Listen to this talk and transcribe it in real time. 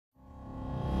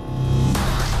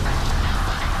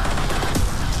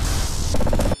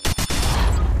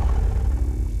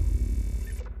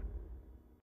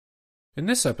In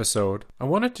this episode, I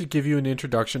wanted to give you an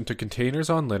introduction to containers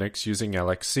on Linux using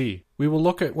LXC. We will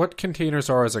look at what containers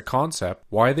are as a concept,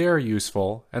 why they are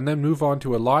useful, and then move on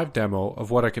to a live demo of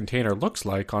what a container looks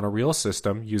like on a real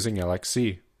system using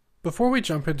LXC. Before we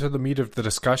jump into the meat of the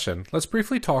discussion, let's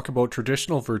briefly talk about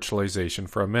traditional virtualization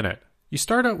for a minute. You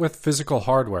start out with physical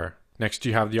hardware. Next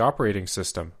you have the operating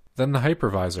system, then the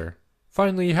hypervisor.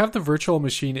 Finally, you have the virtual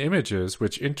machine images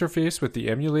which interface with the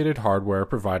emulated hardware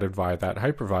provided via that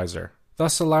hypervisor,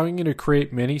 thus allowing you to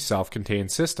create many self-contained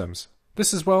systems.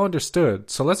 This is well understood,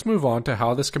 so let's move on to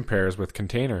how this compares with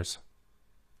containers.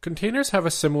 Containers have a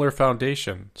similar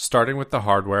foundation, starting with the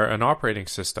hardware and operating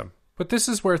system, but this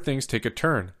is where things take a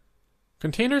turn.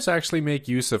 Containers actually make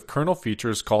use of kernel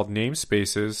features called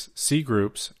namespaces, C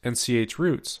groups, and CH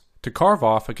roots to carve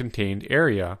off a contained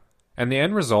area, and the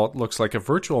end result looks like a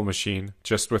virtual machine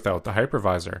just without the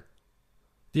hypervisor.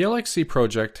 The LXC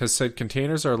project has said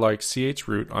containers are like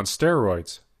chroot on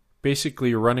steroids. Basically,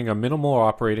 you're running a minimal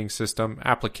operating system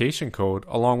application code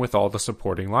along with all the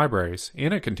supporting libraries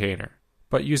in a container,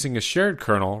 but using a shared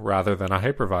kernel rather than a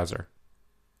hypervisor.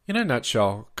 In a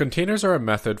nutshell, containers are a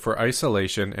method for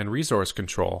isolation and resource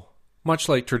control, much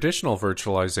like traditional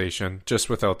virtualization, just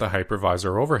without the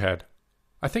hypervisor overhead.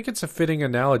 I think it's a fitting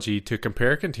analogy to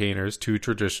compare containers to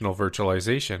traditional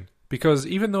virtualization, because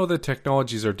even though the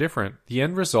technologies are different, the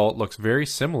end result looks very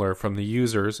similar from the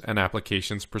user's and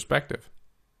application's perspective.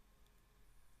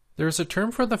 There is a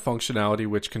term for the functionality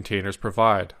which containers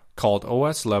provide, called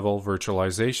OS-level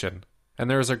virtualization, and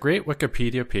there is a great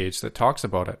Wikipedia page that talks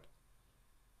about it.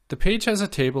 The page has a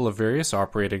table of various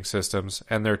operating systems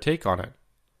and their take on it,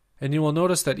 and you will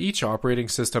notice that each operating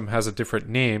system has a different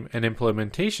name and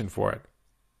implementation for it.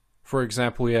 For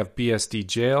example, we have BSD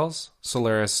jails,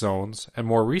 Solaris zones, and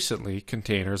more recently,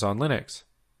 containers on Linux.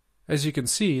 As you can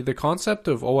see, the concept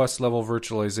of OS-level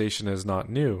virtualization is not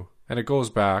new, and it goes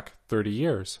back 30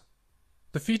 years.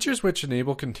 The features which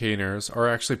enable containers are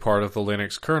actually part of the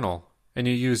Linux kernel, and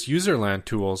you use userland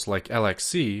tools like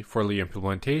LXC for the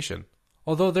implementation.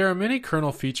 Although there are many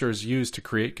kernel features used to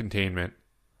create containment,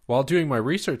 while doing my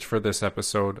research for this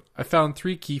episode, I found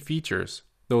 3 key features,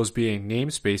 those being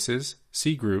namespaces,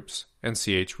 C groups, and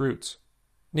CH roots.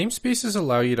 Namespaces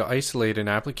allow you to isolate an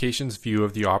application's view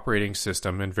of the operating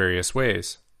system in various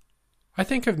ways. I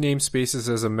think of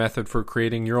namespaces as a method for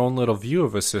creating your own little view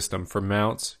of a system for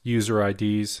mounts, user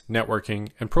IDs,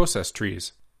 networking, and process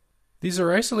trees. These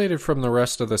are isolated from the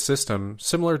rest of the system,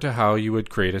 similar to how you would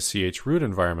create a CH root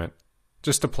environment.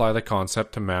 Just apply the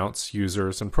concept to mounts,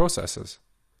 users, and processes.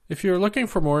 If you are looking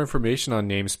for more information on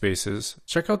namespaces,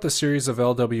 check out the series of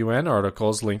LWN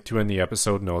articles linked to in the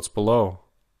episode notes below.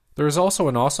 There is also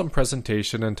an awesome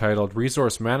presentation entitled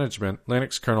Resource Management,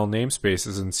 Linux Kernel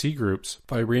Namespaces and C Groups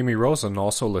by Remy Rosen,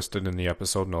 also listed in the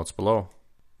episode notes below.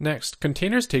 Next,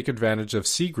 containers take advantage of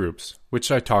C groups, which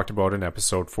I talked about in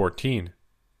episode 14.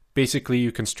 Basically,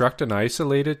 you construct an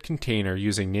isolated container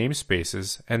using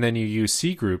namespaces, and then you use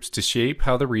C groups to shape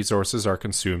how the resources are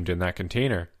consumed in that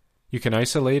container. You can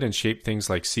isolate and shape things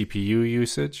like CPU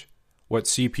usage, what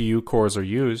CPU cores are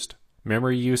used,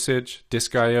 memory usage,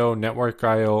 disk I/O, network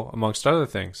I/O, amongst other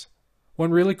things.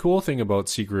 One really cool thing about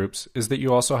C groups is that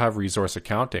you also have resource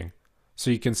accounting,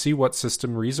 so you can see what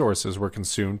system resources were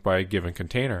consumed by a given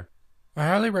container. I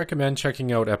highly recommend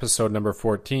checking out episode number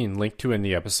 14, linked to in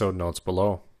the episode notes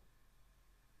below.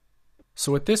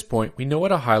 So at this point, we know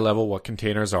at a high level what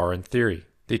containers are in theory.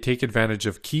 They take advantage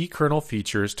of key kernel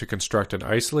features to construct an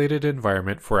isolated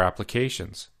environment for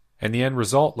applications, and the end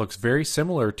result looks very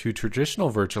similar to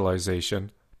traditional virtualization,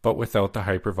 but without the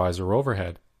hypervisor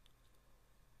overhead.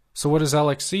 So what is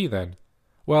LXC then?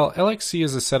 Well, LXC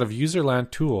is a set of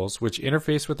userland tools which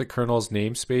interface with the kernel's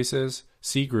namespaces,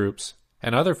 C groups,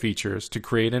 and other features to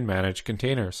create and manage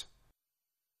containers.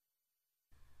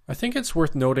 I think it's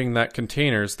worth noting that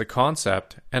containers, the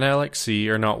concept, and LXC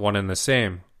are not one and the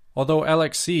same, although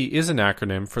LXC is an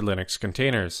acronym for Linux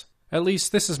containers. At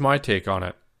least this is my take on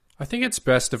it. I think it's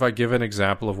best if I give an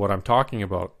example of what I'm talking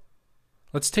about.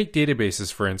 Let's take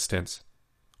databases for instance.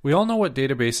 We all know what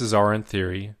databases are in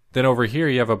theory, then over here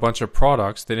you have a bunch of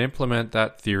products that implement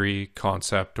that theory,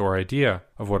 concept, or idea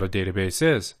of what a database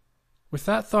is. With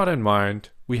that thought in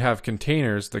mind, we have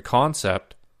containers, the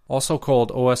concept, also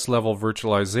called OS-level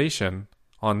virtualization,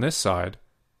 on this side.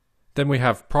 Then we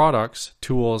have products,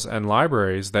 tools, and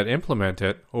libraries that implement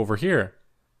it over here.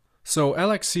 So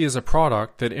LXC is a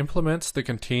product that implements the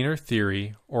container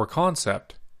theory or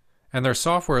concept, and their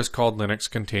software is called Linux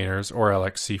Containers, or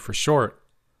LXC for short.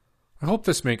 I hope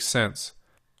this makes sense.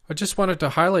 I just wanted to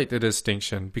highlight the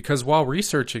distinction because while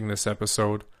researching this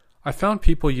episode, I found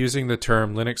people using the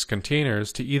term Linux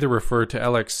containers to either refer to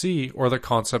LXC or the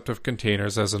concept of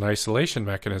containers as an isolation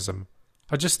mechanism.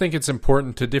 I just think it's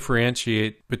important to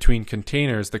differentiate between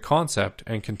containers, the concept,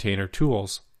 and container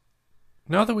tools.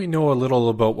 Now that we know a little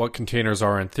about what containers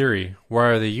are in theory, why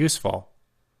are they useful?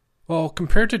 Well,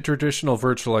 compared to traditional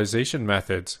virtualization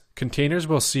methods, containers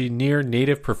will see near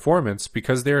native performance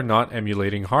because they are not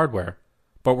emulating hardware,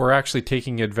 but we're actually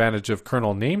taking advantage of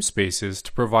kernel namespaces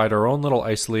to provide our own little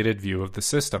isolated view of the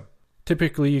system.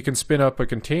 Typically, you can spin up a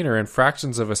container in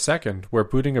fractions of a second, where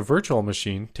booting a virtual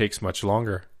machine takes much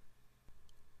longer.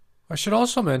 I should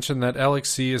also mention that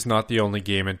LXC is not the only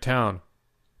game in town.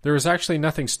 There is actually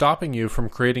nothing stopping you from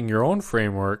creating your own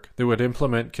framework that would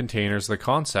implement containers the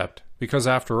concept, because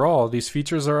after all, these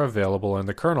features are available in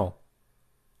the kernel.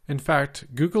 In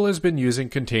fact, Google has been using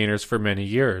containers for many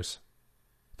years.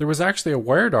 There was actually a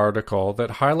Wired article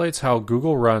that highlights how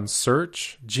Google runs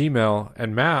Search, Gmail,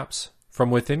 and Maps from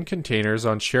within containers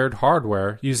on shared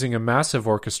hardware using a massive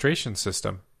orchestration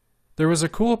system. There was a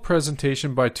cool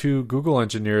presentation by two Google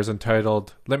engineers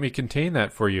entitled "Let Me Contain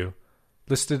That For You,"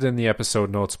 listed in the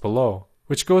episode notes below,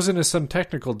 which goes into some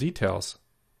technical details.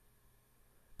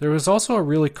 There was also a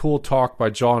really cool talk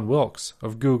by John Wilkes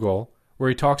of Google where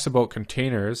he talks about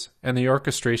containers and the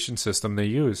orchestration system they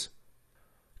use.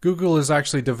 Google is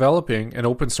actually developing and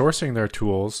open sourcing their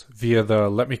tools via the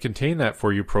Let Me Contain That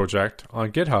For You project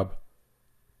on GitHub.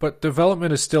 But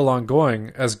development is still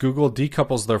ongoing as Google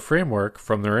decouples their framework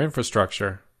from their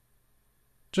infrastructure.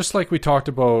 Just like we talked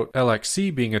about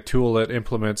LXC being a tool that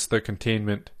implements the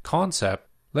containment concept,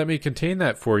 Let Me Contain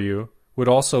That For You would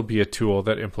also be a tool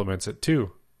that implements it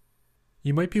too.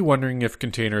 You might be wondering if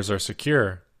containers are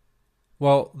secure.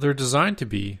 Well, they're designed to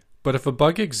be, but if a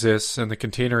bug exists in the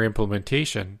container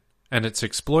implementation and it's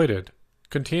exploited,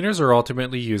 containers are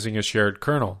ultimately using a shared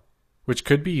kernel, which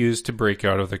could be used to break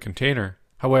out of the container.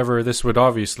 However, this would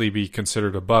obviously be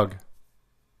considered a bug.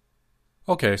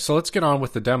 Okay, so let's get on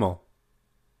with the demo.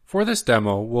 For this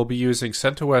demo, we'll be using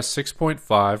CentOS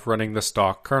 6.5 running the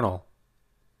stock kernel.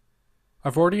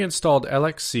 I've already installed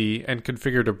LXC and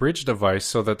configured a bridge device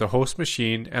so that the host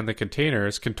machine and the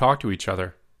containers can talk to each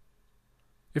other.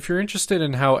 If you're interested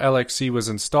in how LXC was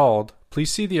installed,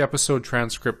 please see the episode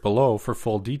transcript below for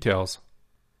full details.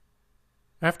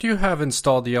 After you have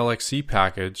installed the LXC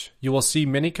package, you will see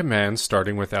many commands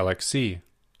starting with LXC.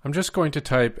 I'm just going to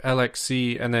type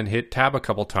LXC and then hit tab a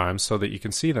couple times so that you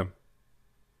can see them.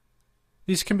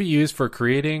 These can be used for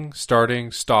creating,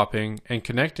 starting, stopping, and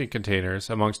connecting containers,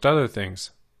 amongst other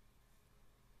things.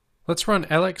 Let's run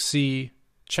LXC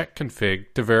check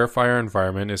config to verify our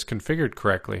environment is configured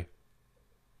correctly.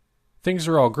 Things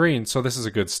are all green, so this is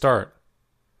a good start.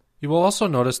 You will also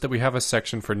notice that we have a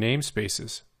section for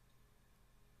namespaces.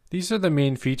 These are the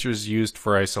main features used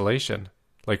for isolation,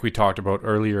 like we talked about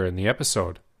earlier in the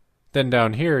episode. Then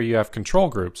down here you have control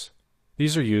groups.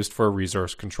 These are used for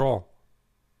resource control.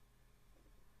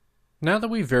 Now that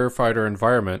we've verified our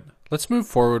environment, let's move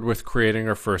forward with creating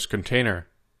our first container.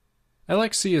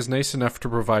 LXC is nice enough to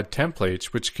provide templates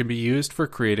which can be used for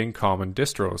creating common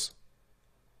distros.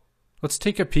 Let's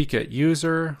take a peek at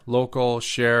User, Local,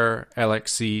 Share,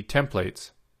 LXC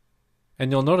templates.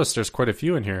 And you'll notice there's quite a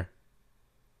few in here.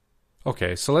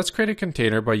 Okay, so let's create a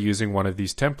container by using one of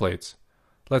these templates.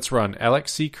 Let's run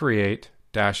LXC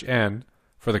create-n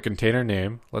for the container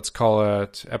name. Let's call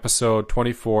it episode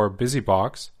 24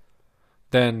 BusyBox.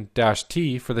 Then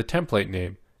 -t for the template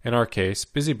name, in our case,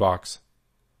 BusyBox.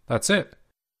 That's it.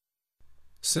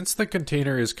 Since the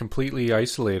container is completely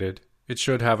isolated, it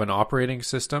should have an operating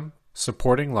system,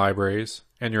 supporting libraries,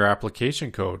 and your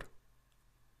application code.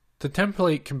 The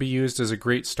template can be used as a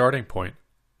great starting point.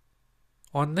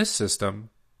 On this system,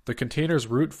 the container's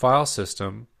root file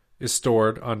system is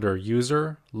stored under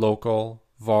user, local,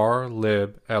 var,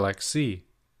 lib, LXC.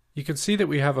 You can see that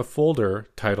we have a folder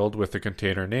titled with the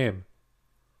container name.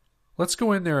 Let's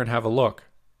go in there and have a look.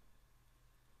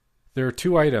 There are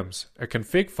two items, a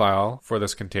config file for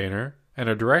this container and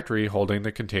a directory holding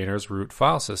the container's root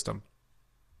file system.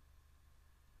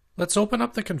 Let's open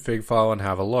up the config file and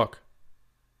have a look.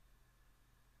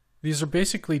 These are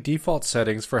basically default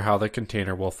settings for how the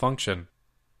container will function.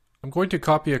 I'm going to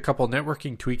copy a couple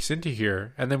networking tweaks into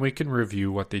here and then we can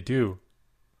review what they do.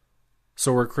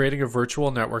 So we're creating a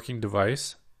virtual networking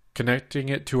device, connecting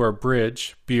it to our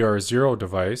bridge BR0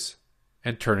 device,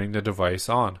 and turning the device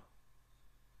on.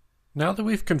 Now that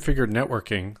we've configured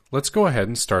networking, let's go ahead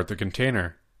and start the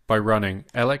container by running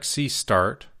LXC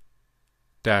start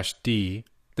 -d.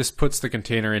 This puts the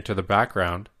container into the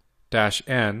background,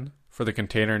 -n for the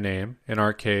container name, in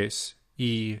our case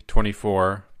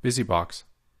E24 BusyBox.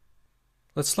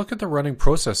 Let's look at the running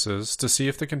processes to see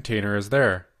if the container is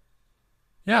there.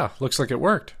 Yeah, looks like it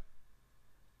worked.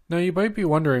 Now you might be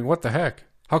wondering, what the heck?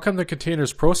 How come the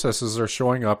container's processes are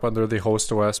showing up under the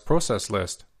HostOS process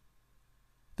list?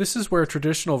 This is where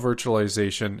traditional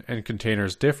virtualization and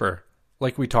containers differ,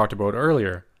 like we talked about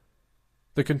earlier.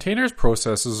 The container's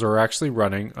processes are actually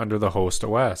running under the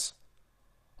HostOS,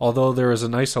 although there is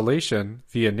an isolation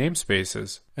via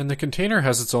namespaces, and the container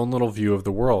has its own little view of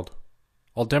the world.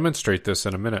 I'll demonstrate this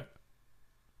in a minute.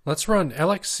 Let's run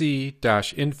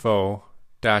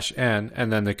LXC-info-n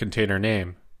and then the container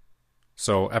name.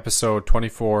 So episode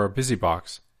 24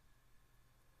 BusyBox.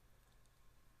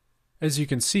 As you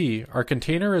can see, our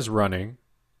container is running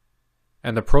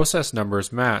and the process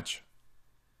numbers match.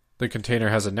 The container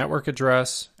has a network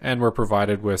address and we're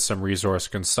provided with some resource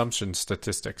consumption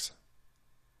statistics.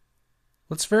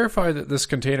 Let's verify that this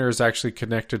container is actually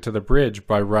connected to the bridge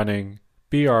by running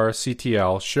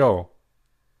brctl show.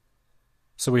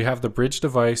 So we have the bridge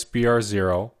device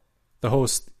BR0, the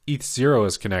host ETH0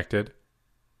 is connected,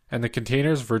 and the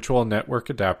container's virtual network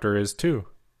adapter is too.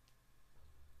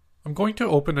 I'm going to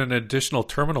open an additional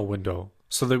terminal window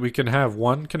so that we can have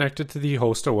one connected to the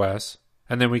host OS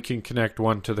and then we can connect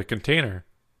one to the container.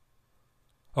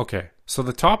 Okay, so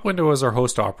the top window is our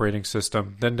host operating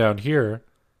system. Then down here,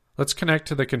 let's connect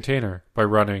to the container by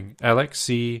running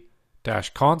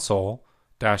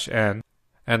LXC-console-n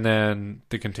and then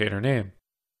the container name.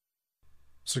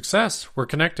 Success, we're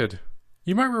connected.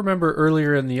 You might remember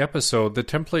earlier in the episode the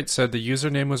template said the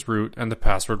username was root and the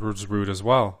password was root as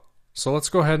well. So let's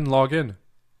go ahead and log in.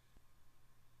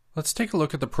 Let's take a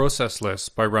look at the process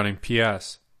list by running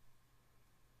ps.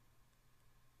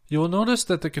 You will notice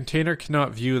that the container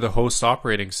cannot view the host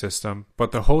operating system,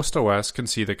 but the host OS can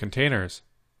see the containers.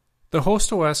 The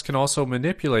host OS can also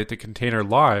manipulate the container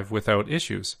live without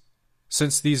issues,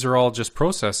 since these are all just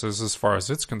processes as far as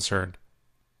it's concerned.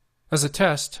 As a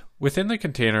test, within the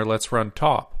container, let's run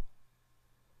top.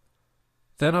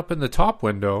 Then up in the top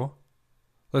window,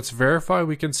 let's verify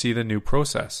we can see the new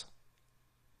process.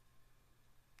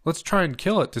 Let's try and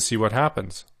kill it to see what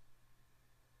happens.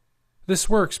 This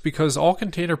works because all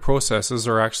container processes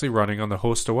are actually running on the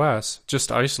host OS,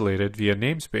 just isolated via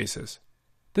namespaces.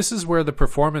 This is where the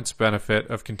performance benefit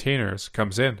of containers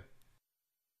comes in.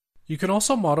 You can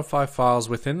also modify files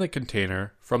within the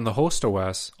container from the host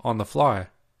OS on the fly.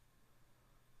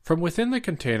 From within the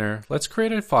container, let's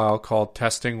create a file called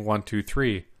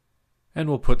testing123, and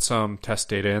we'll put some test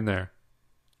data in there.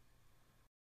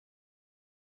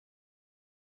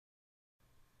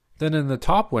 Then in the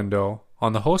top window,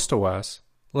 on the host OS,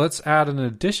 let's add an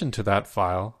addition to that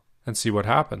file and see what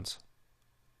happens.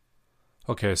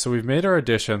 Okay, so we've made our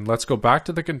addition. Let's go back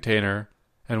to the container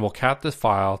and we'll cat the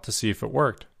file to see if it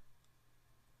worked.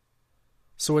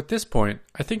 So at this point,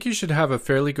 I think you should have a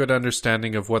fairly good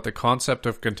understanding of what the concept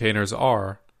of containers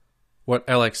are, what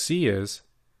LXC is,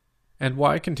 and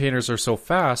why containers are so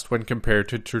fast when compared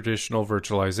to traditional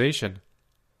virtualization.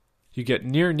 You get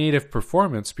near native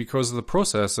performance because the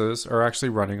processes are actually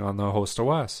running on the host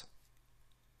OS.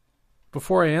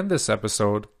 Before I end this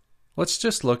episode, let's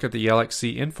just look at the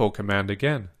LXC info command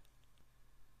again.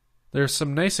 There's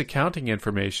some nice accounting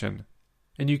information,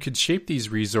 and you could shape these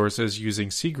resources using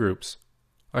C groups.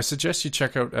 I suggest you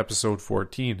check out episode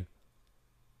 14.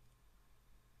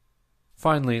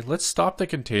 Finally, let's stop the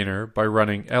container by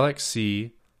running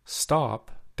LXC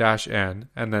stop-n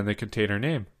and then the container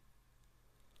name.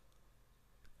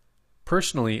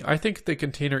 Personally, I think the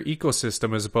container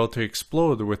ecosystem is about to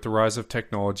explode with the rise of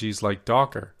technologies like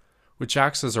Docker, which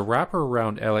acts as a wrapper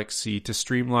around LXC to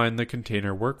streamline the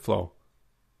container workflow.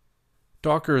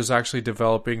 Docker is actually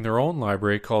developing their own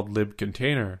library called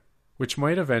libcontainer, which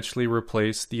might eventually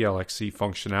replace the LXC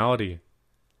functionality.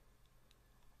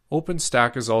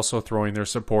 OpenStack is also throwing their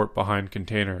support behind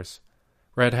containers.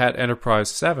 Red Hat Enterprise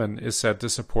 7 is said to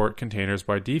support containers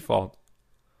by default.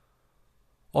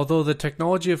 Although the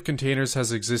technology of containers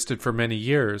has existed for many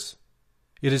years,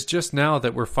 it is just now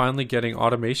that we're finally getting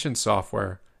automation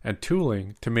software and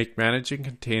tooling to make managing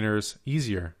containers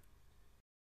easier.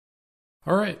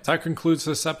 Alright, that concludes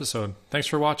this episode. Thanks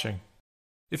for watching.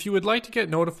 If you would like to get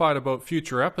notified about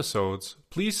future episodes,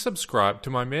 please subscribe to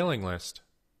my mailing list.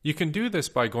 You can do this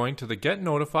by going to the Get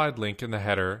Notified link in the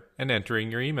header and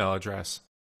entering your email address.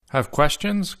 Have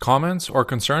questions, comments, or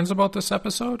concerns about this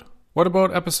episode? What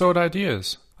about episode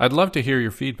ideas? I'd love to hear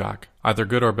your feedback, either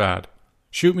good or bad.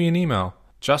 Shoot me an email,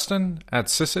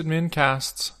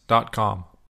 justin@sysadmincasts.com.